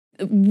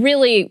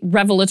really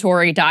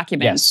revelatory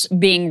documents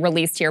being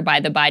released here by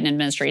the Biden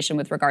administration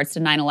with regards to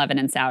 9/11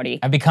 in Saudi.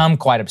 I've become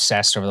quite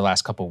obsessed over the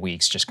last couple of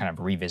weeks, just kind of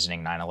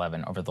revisiting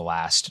 9/11 over the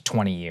last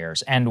 20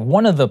 years. And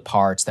one of the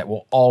parts that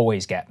will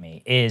always get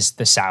me is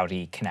the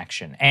Saudi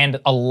connection and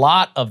a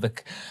lot of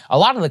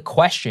the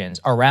questions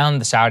around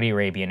the Saudi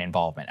Arabian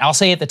involvement. I'll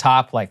say at the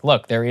top, like,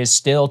 look, there is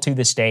still to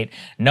this date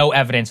no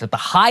evidence at the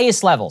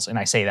highest levels, and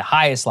I say the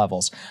highest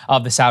levels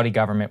of the Saudi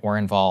government were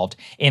involved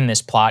in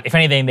this plot. If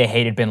anything, they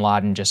hated bin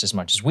Laden just as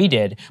much as we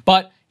did.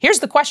 But here's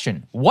the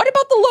question. What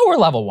about the lower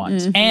level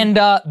ones? And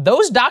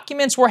those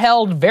documents were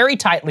held very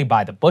tightly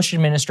by the Bush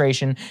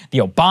administration. The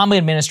Obama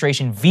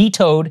administration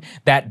vetoed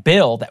that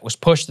bill that was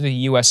pushed through the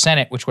U.S.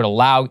 Senate, which would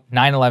allow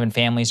 9/11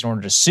 families in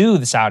order to sue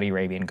the Saudi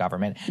Arabian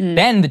government.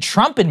 Then the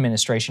Trump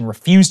administration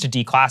refused to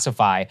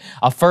declassify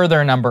a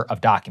further number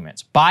of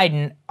documents.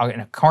 Biden, in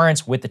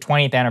accordance with the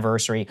 20th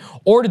anniversary,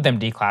 ordered them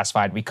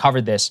declassified. We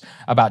covered this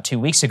about 2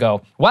 weeks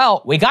ago.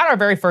 Well, we got our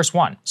very first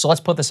one. So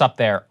let's put this up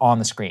there on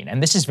the screen.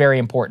 And this is very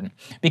important,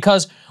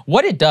 because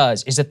what it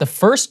does is that the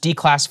first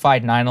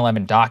declassified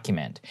 9/11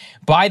 document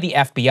by the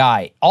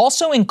FBI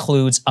also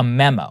includes a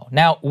memo.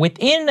 Now,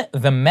 within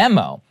the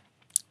memo,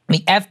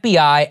 the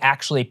FBI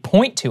actually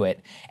point to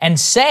it and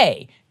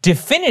say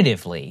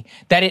definitively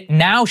that it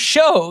now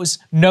shows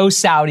no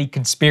Saudi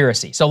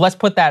conspiracy. So let's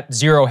put that.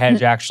 Zero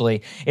Hedge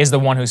actually is the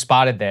one who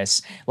spotted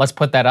this. Let's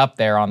put that up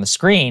there on the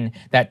screen,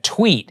 that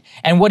tweet.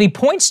 And what he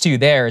points to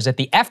there is that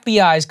the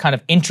FBI's kind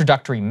of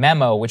introductory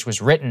memo, which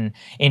was written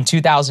in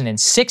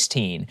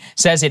 2016,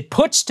 says it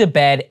puts to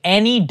bed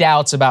any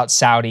doubts about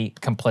Saudi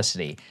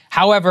complicity.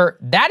 However,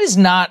 that is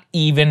not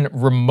even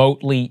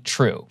remotely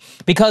true,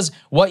 because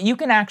what you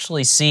can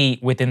actually see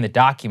within the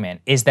document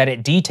is that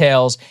it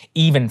details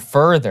even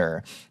further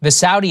the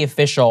Saudi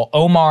official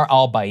Omar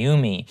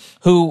al-Bayoumi,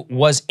 who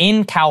was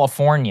in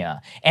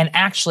California and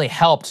actually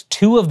helped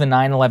two of the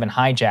 9/11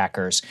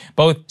 hijackers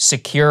both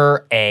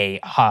secure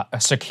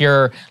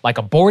like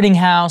a boarding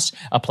house,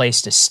 a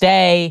place to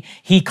stay.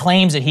 He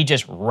claims that he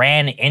just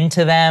ran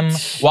into them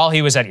while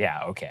he was at,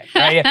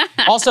 right?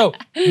 Also,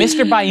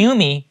 Mr.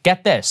 Bayoumi,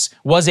 get this,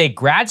 was a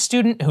grad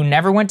student who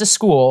never went to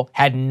school,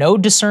 had no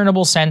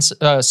discernible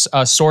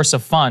source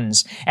of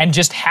funds, and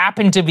just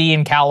happened to be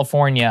in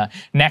California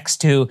next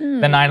to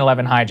the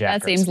 9/11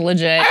 hijackers. That seems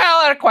legit. I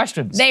got a lot of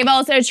questions. They've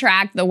also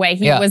tracked the way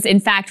he was in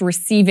fact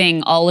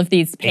receiving all of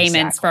these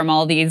payments from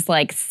all these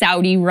like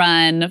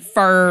Saudi-run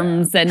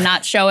firms and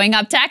not showing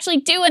up to actually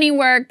do any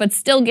work, but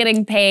still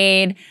getting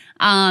paid.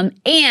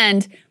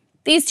 And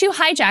these two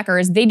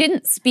hijackers, they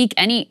didn't speak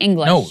any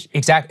English. No,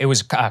 exactly. It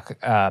was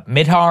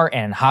Midhar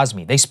and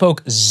Hazmi. They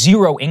spoke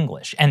zero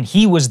English, and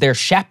he was their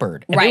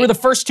shepherd. And they were the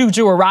first two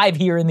to arrive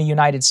here in the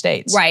United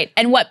States. Right.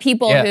 And what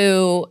people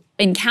who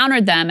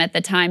encountered them at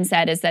the time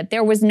said is that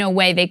there was no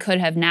way they could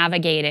have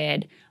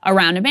navigated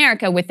around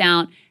America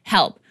without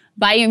help.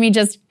 Bayoumi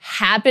just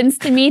happens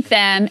to meet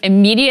them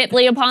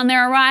immediately upon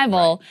their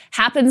arrival,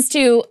 happens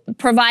to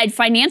provide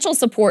financial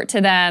support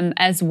to them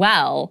as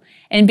well,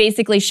 and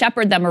basically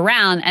shepherd them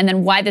around. And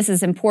then why this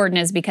is important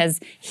is because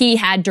he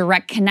had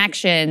direct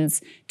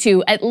connections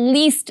to at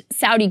least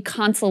Saudi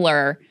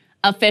consular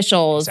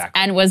officials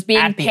and was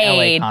being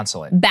paid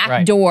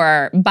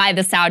backdoor by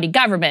the Saudi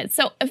government.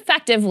 So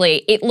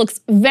effectively, it looks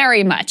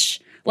very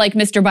much like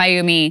Mr.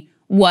 Bayoumi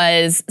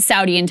was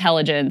Saudi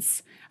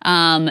intelligence,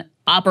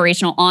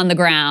 operational on the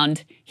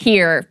ground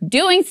here,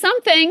 doing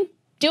something,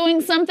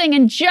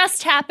 and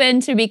just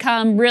happened to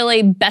become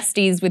really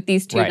besties with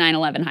these two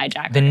 9/11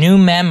 hijackers. The new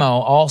memo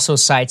also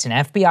cites an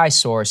FBI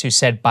source who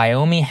said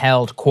Bayoumi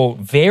held, quote,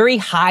 very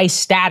high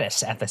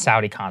status at the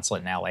Saudi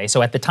consulate in LA.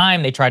 So at the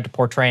time, they tried to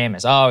portray him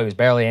as, oh, he was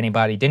barely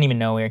anybody, didn't even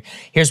know here.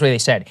 Here's what they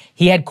said.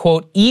 He had,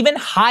 quote, even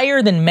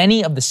higher than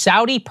many of the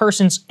Saudi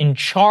persons in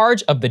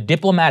charge of the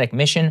diplomatic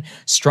mission,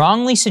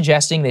 strongly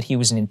suggesting that he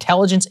was an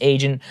intelligence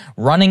agent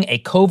running a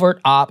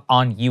covert op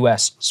on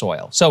U.S.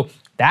 soil. So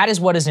that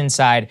is what is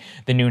inside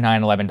the new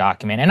 9/11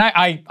 document. And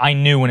I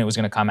knew when it was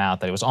going to come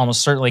out that it was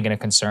almost certainly going to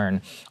concern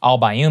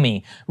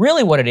al-Bayoumi.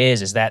 Really what it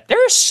is that there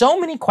are so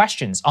many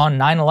questions on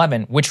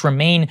 9/11 which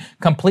remain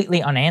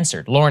completely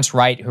unanswered. Lawrence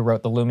Wright, who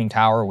wrote The Looming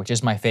Tower, which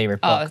is my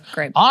favorite book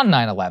on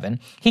 9/11,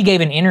 he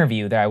gave an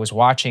interview that I was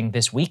watching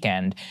this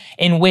weekend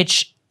in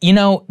which, you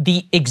know,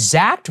 the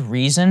exact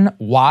reason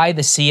why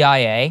the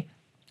CIA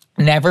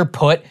never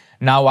put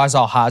Nawaz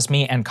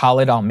al-Hazmi and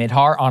Khalid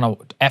al-Midhar on a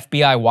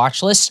FBI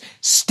watch list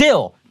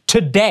still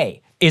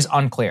today is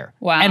unclear.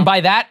 Wow. And by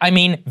that, I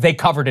mean they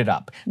covered it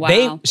up. Wow.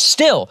 They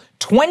still,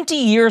 20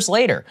 years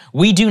later,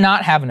 we do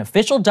not have an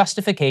official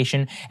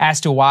justification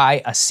as to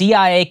why a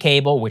CIA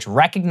cable, which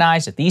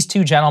recognized that these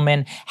two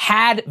gentlemen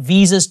had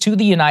visas to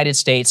the United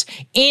States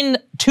in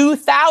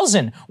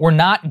 2000, were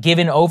not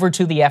given over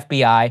to the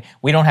FBI.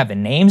 We don't have the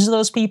names of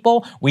those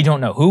people. We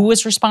don't know who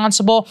was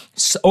responsible.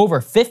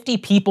 Over 50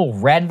 people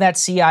read that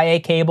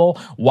CIA cable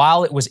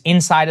while it was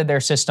inside of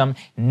their system.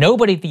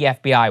 Nobody at the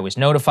FBI was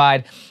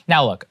notified.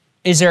 Now look,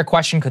 is there a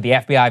question, could the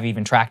FBI have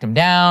even tracked him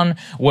down?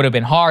 Would have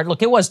been hard.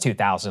 Look, it was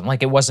 2000.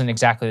 Like, it wasn't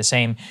exactly the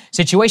same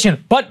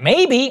situation. But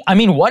maybe, I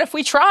mean, what if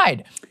we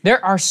tried?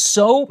 There are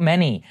so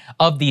many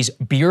of these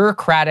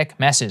bureaucratic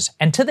messes.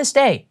 And to this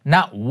day,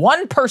 not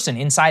one person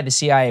inside the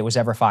CIA was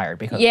ever fired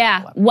because of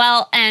 9/11.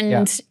 Well,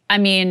 and I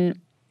mean,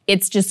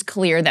 it's just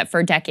clear that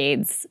for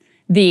decades,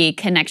 the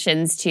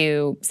connections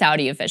to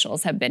Saudi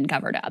officials have been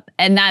covered up.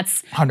 And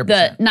that's 100%.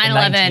 The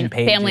 9/11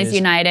 Families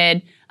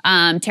United,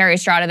 Terry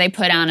Estrada, they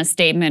put out a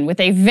statement with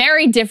a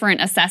very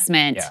different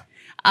assessment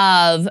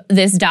of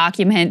this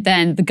document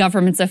than the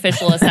government's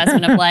official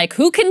assessment of like,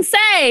 who can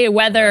say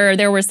whether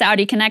there were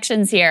Saudi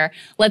connections here?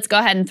 Let's go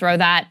ahead and throw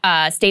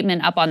that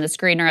statement up on the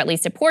screen, or at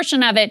least a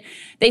portion of it.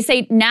 They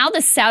say, now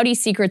the Saudi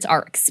secrets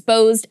are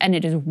exposed and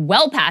it is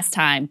well past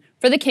time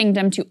for the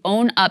kingdom to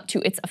own up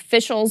to its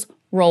officials'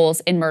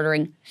 roles in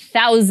murdering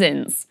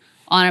thousands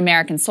on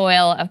American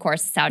soil. Of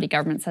course, the Saudi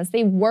government says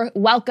they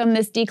welcome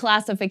this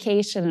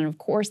declassification, and of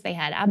course they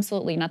had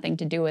absolutely nothing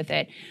to do with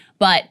it.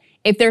 But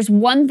if there's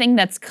one thing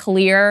that's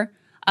clear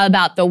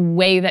about the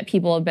way that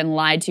people have been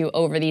lied to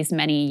over these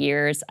many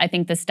years, I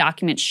think this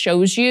document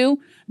shows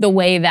you the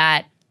way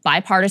that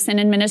bipartisan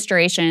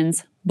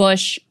administrations,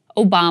 Bush,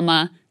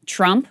 Obama,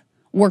 Trump,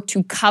 worked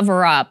to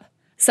cover up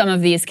some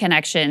of these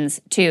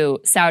connections to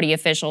Saudi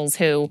officials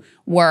who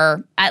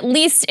were at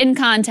least in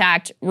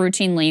contact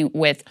routinely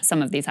with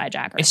some of these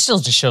hijackers. It still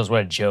just shows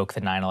what a joke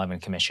the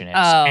 9/11 Commission is.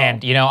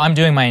 And, you know, I'm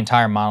doing my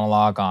entire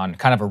monologue on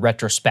kind of a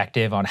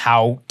retrospective on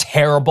how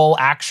terrible,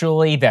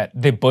 actually, that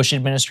the Bush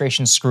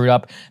administration screwed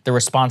up the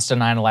response to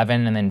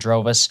 9/11 and then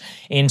drove us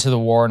into the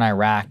war in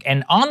Iraq.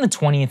 And on the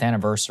 20th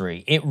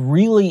anniversary, it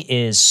really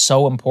is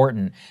so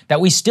important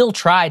that we still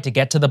try to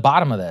get to the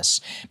bottom of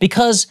this,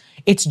 because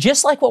it's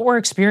just like what we're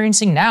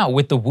experiencing now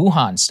with the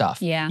Wuhan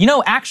stuff. Yeah. You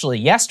know, actually,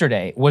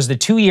 yesterday was the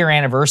 2-year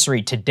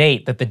anniversary to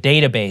date that the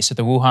database at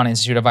the Wuhan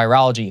Institute of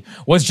Virology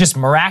was just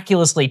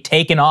miraculously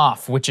taken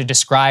off, which had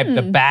described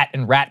the bat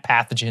and rat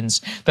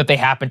pathogens that they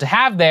happen to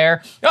have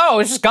there. Oh,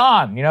 it's just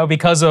gone, you know,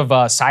 because of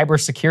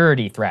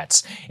cybersecurity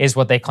threats is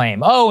what they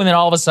claim. Oh, and then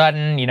all of a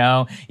sudden, you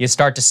know, you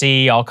start to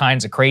see all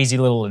kinds of crazy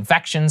little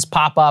infections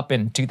pop up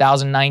in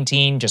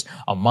 2019, just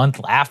a month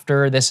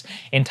after this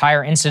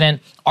entire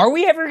incident. Are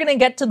we ever going to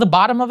get to the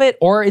bottom of it?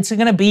 Or it's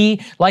going to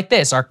be like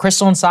this? Are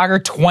Krystal and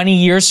Saagar 20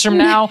 years from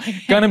now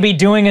going to be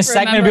doing a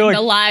segment? Remembering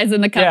the lies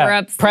and the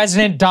cover-ups.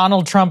 President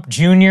Donald Trump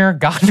Jr.,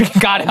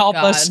 God help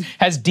us,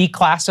 has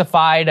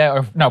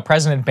declassified,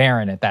 President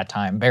Barron at that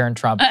time, Barron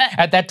Trump,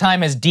 at that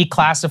time has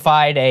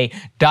declassified a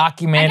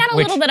document. I got a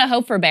little bit of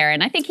hope for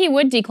Barron. I think he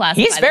would declassify.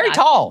 He's very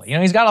tall. You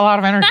know, he's got a lot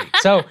of energy.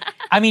 So,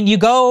 I mean, you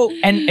go,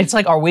 and it's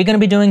like, are we going to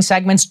be doing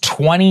segments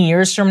 20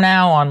 years from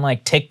now on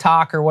like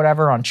TikTok or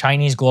whatever, on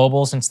Chinese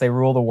Global, since they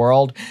rule the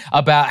world,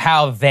 about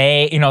how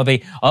they, you know,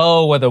 the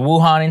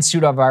Wuhan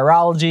Institute of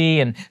Virology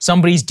and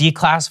somebody's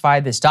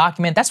declassified this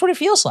document? That's what it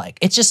feels like.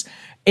 It's just,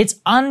 it's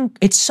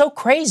so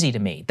crazy to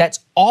me. That's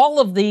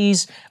all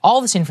this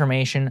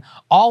information,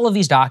 all of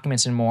these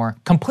documents and more,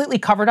 completely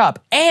covered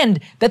up, and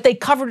that they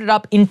covered it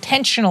up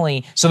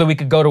intentionally so that we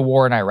could go to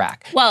war in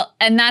Iraq. Well,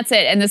 and that's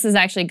it. And this is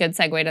actually a good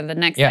segue to the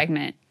next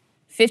segment.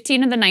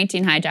 15 of the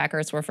 19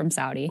 hijackers were from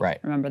Saudi. Right.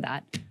 Remember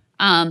that.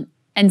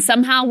 And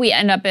somehow we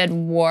end up at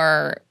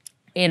war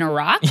in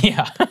Iraq.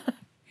 Yeah.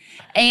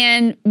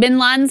 And bin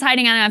Laden's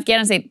hiding out in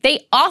Afghanistan.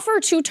 They offer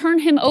to turn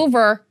him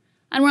over,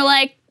 and we're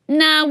like,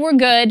 nah, we're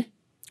good.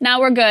 Now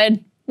we're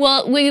good.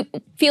 Well, we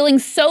feeling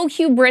so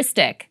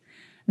hubristic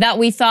that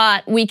we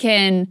thought we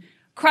can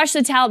crush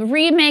the Taliban,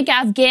 remake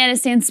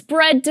Afghanistan,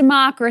 spread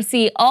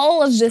democracy,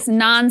 all of this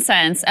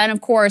nonsense. And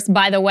of course,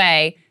 by the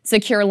way,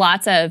 secure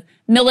lots of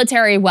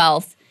military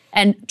wealth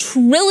and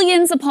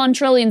trillions upon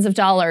trillions of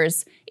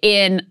dollars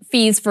in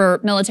fees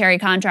for military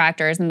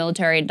contractors and the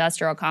military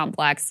industrial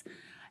complex.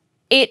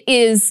 It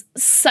is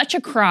such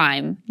a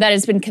crime that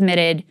has been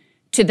committed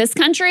to this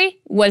country,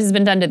 what has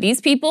been done to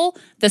these people,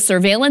 the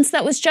surveillance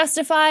that was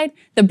justified,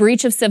 the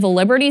breach of civil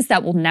liberties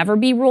that will never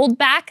be rolled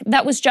back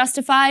that was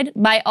justified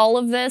by all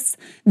of this,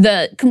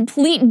 the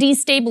complete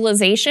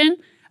destabilization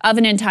of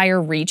an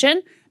entire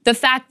region, the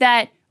fact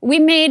that we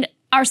made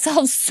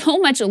ourselves so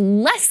much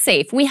less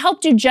safe. We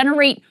helped to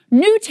generate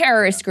new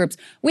terrorist groups.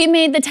 We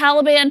made the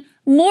Taliban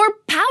more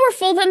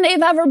powerful than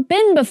they've ever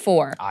been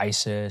before.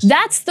 ISIS.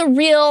 That's the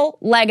real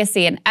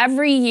legacy. And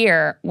every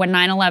year when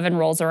 9/11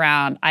 rolls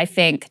around, I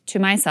think to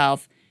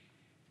myself,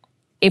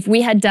 if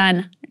we had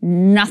done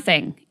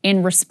nothing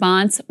in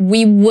response,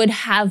 we would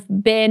have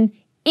been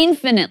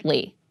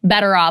infinitely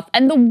better off,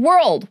 and the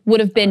world would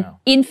have been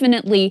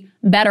infinitely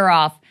better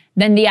off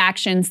than the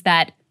actions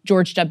that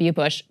George W.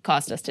 Bush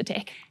caused us to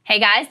take. Hey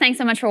guys, thanks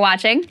so much for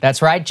watching.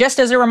 That's right. Just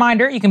as a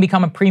reminder, you can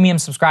become a premium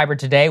subscriber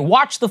today.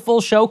 Watch the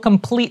full show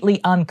completely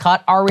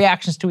uncut, our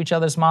reactions to each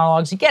other's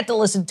monologues. You get to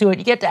listen to it,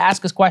 you get to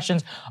ask us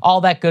questions,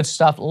 all that good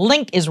stuff.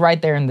 Link is right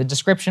there in the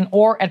description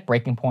or at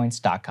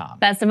breakingpoints.com.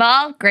 Best of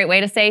all, great way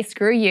to say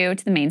screw you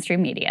to the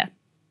mainstream media.